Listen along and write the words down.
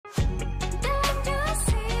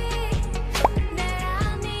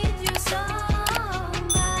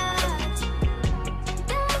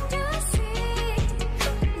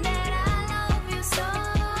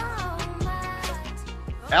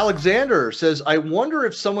Alexander says, I wonder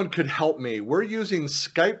if someone could help me. We're using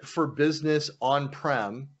Skype for Business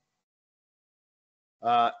on-prem,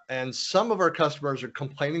 and some of our customers are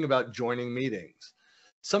complaining about joining meetings.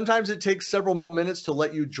 Sometimes it takes several minutes to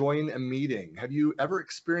let you join a meeting. Have you ever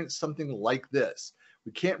experienced something like this?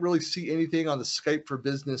 We can't really see anything on the Skype for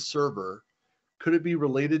Business server. Could it be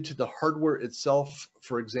related to the hardware itself,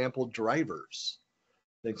 for example, drivers?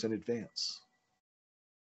 Thanks in advance.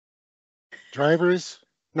 Drivers?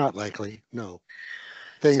 Not likely, no.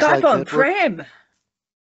 Things Skype like On-Prem.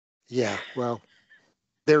 Yeah, well,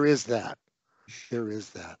 there is that. There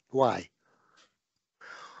is that. Why?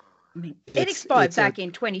 I mean, it expired back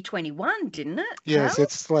in 2021, didn't it? Yes, Hal?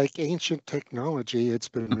 it's like ancient technology. It's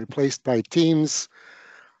been replaced by Teams.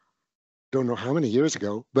 Don't know how many years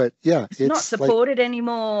ago, but yeah, it's not supported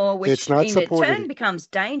anymore, which it's not in supported. turn becomes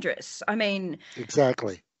dangerous. I mean,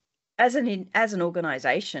 exactly. As an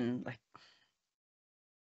organization, like.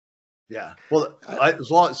 Yeah, well,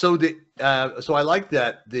 so I like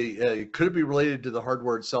that. Could it be related to the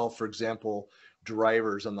hardware itself? For example,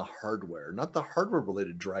 drivers on the hardware, not the hardware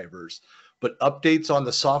related drivers, but updates on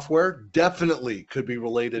the software definitely could be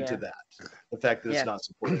related to that. The fact that it's not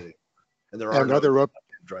supported, and there are no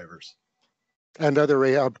drivers. And other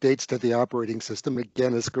updates to the operating system.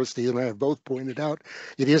 Again, as Kirsty and I have both pointed out,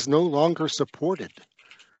 it is no longer supported.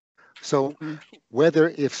 So whether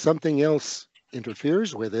if something else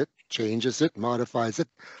interferes with it, changes it, modifies it,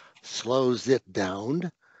 slows it down,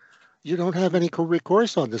 you don't have any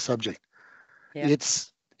recourse on the subject. Yeah.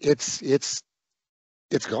 It's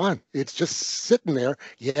gone. It's just sitting there.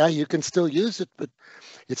 Yeah, you can still use it, but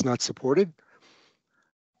it's not supported.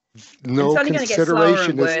 No it's only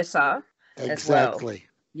consideration going to get slower and worse. Exactly. Well.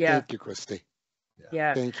 Yeah. Thank you, Kirsty.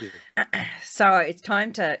 Yeah. Thank you. So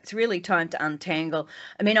it's really time to untangle.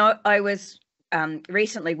 I mean, I was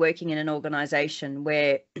recently working in an organization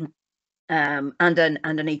where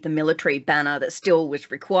underneath the military banner that still was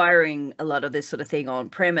requiring a lot of this sort of thing on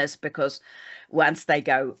premise, because once they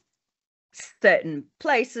go certain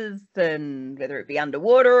places, and whether it be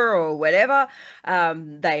underwater or whatever,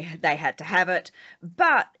 they had to have it.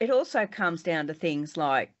 But it also comes down to things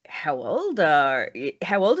like how old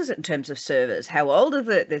is it in terms of servers? How old is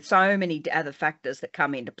it? There's so many other factors that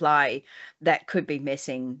come into play that could be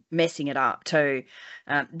messing it up too.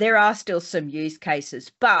 There are still some use cases,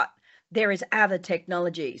 but there is other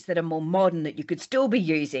technologies that are more modern that you could still be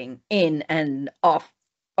using in and off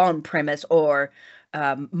on premise, or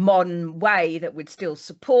modern way that would still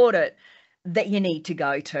support it, that you need to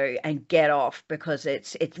go to and get off, because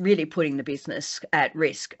it's really putting the business at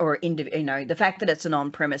risk. Or the fact that it's an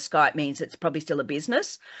on-premise Skype means it's probably still a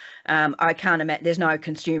business. I can't imagine there's no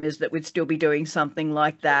consumers that would still be doing something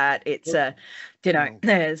like that. It's so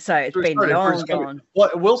it's been long gone.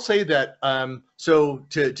 Well, we'll say that. So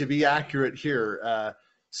to be accurate here,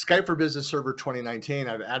 Skype for Business Server 2019,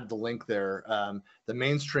 I've added the link there. The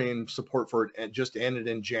mainstream support for it just ended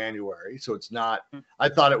in January. So it's not, I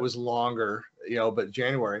thought it was longer, but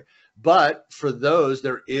January. But for those,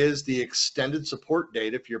 there is the extended support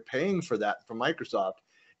date, if you're paying for that from Microsoft,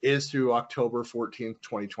 is through October 14th,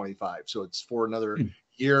 2025. So it's for another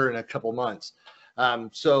year and a couple months.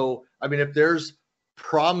 So, I mean, if there's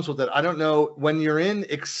problems with it, I don't know, when you're in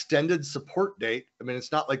extended support date, I mean,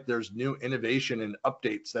 it's not like there's new innovation and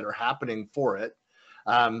updates that are happening for it.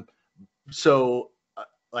 So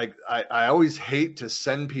like I always hate to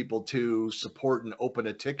send people to support and open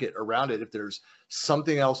a ticket around it if there's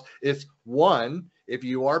something else. If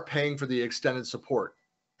you are paying for the extended support,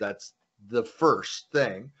 that's the first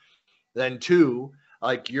thing. Then two,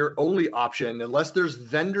 like your only option, unless there's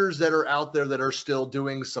vendors that are out there that are still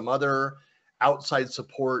doing some other outside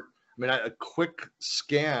support. I mean, a quick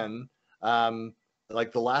scan,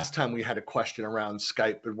 like the last time we had a question around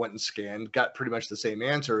Skype and went and scanned, got pretty much the same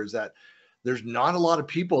answer, is that there's not a lot of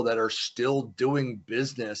people that are still doing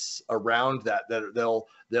business around that they'll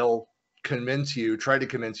try to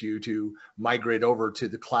convince you to migrate over to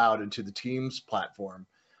the cloud and to the Teams platform.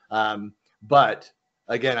 But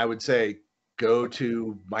again, I would say go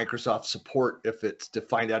to Microsoft support if it's to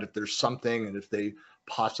find out if there's something and if they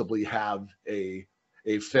possibly have a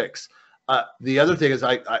fix. The other thing is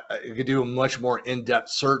I could do a much more in-depth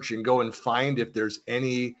search and go and find if there's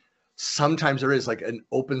any. Sometimes there is like an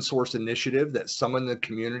open source initiative that someone in the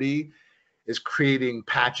community is creating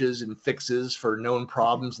patches and fixes for known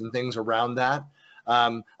problems and things around that.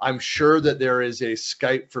 I'm sure that there is a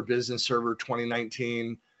Skype for Business Server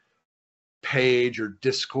 2019 page or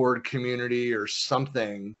Discord community or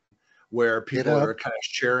something where people are kind of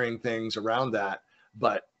sharing things around that.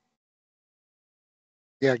 But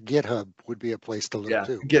yeah, GitHub would be a place to look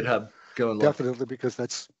too. GitHub. Go and look. Definitely, because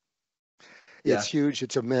it's Yeah. huge.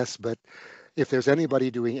 It's a mess. But if there's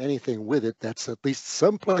anybody doing anything with it, that's at least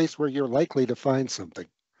some place where you're likely to find something.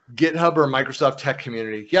 GitHub or Microsoft Tech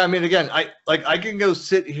Community. Yeah, I mean, again, I can go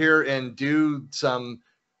sit here and do some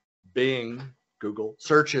Bing, Google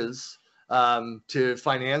searches to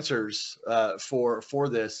find answers for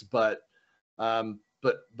this, but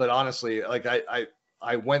honestly, like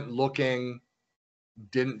I went looking,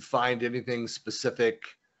 didn't find anything specific,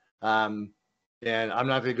 and I'm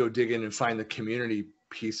not going to go dig in and find the community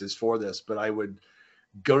pieces for this, but I would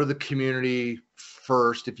go to the community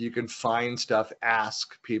first. If you can find stuff,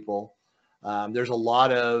 ask people. There's a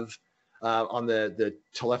lot of on the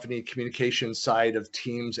telephony communication side of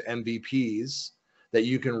Teams MVPs that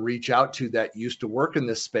you can reach out to that used to work in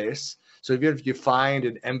this space. So even if you find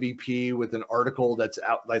an MVP with an article that's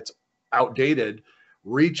outdated,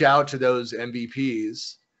 reach out to those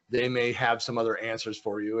MVPs. They may have some other answers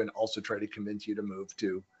for you, and also try to convince you to move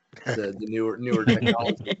to the newer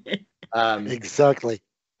technology. Exactly.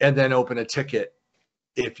 And then open a ticket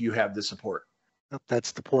if you have the support.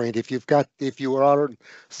 That's the point. If you are on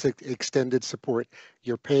extended support,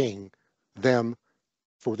 you're paying them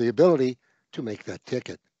for the ability to make that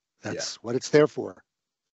ticket. That's what it's there for.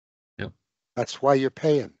 Yep. That's why you're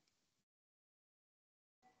paying.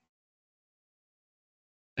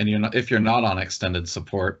 And if you're not on extended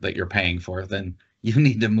support that you're paying for, then you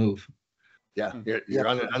need to move. Yeah, you're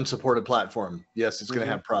on an unsupported platform. Yes, it's going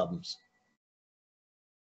to have problems.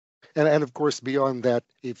 And of course, beyond that,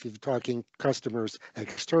 if you're talking customers,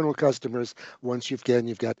 external customers, once you've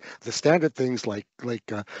got the standard things like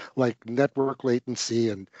network latency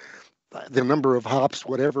and the number of hops,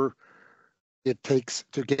 whatever it takes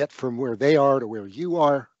to get from where they are to where you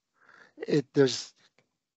are. There's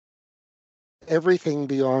everything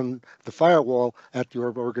beyond the firewall at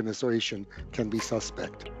your organization can be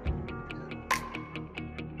suspect.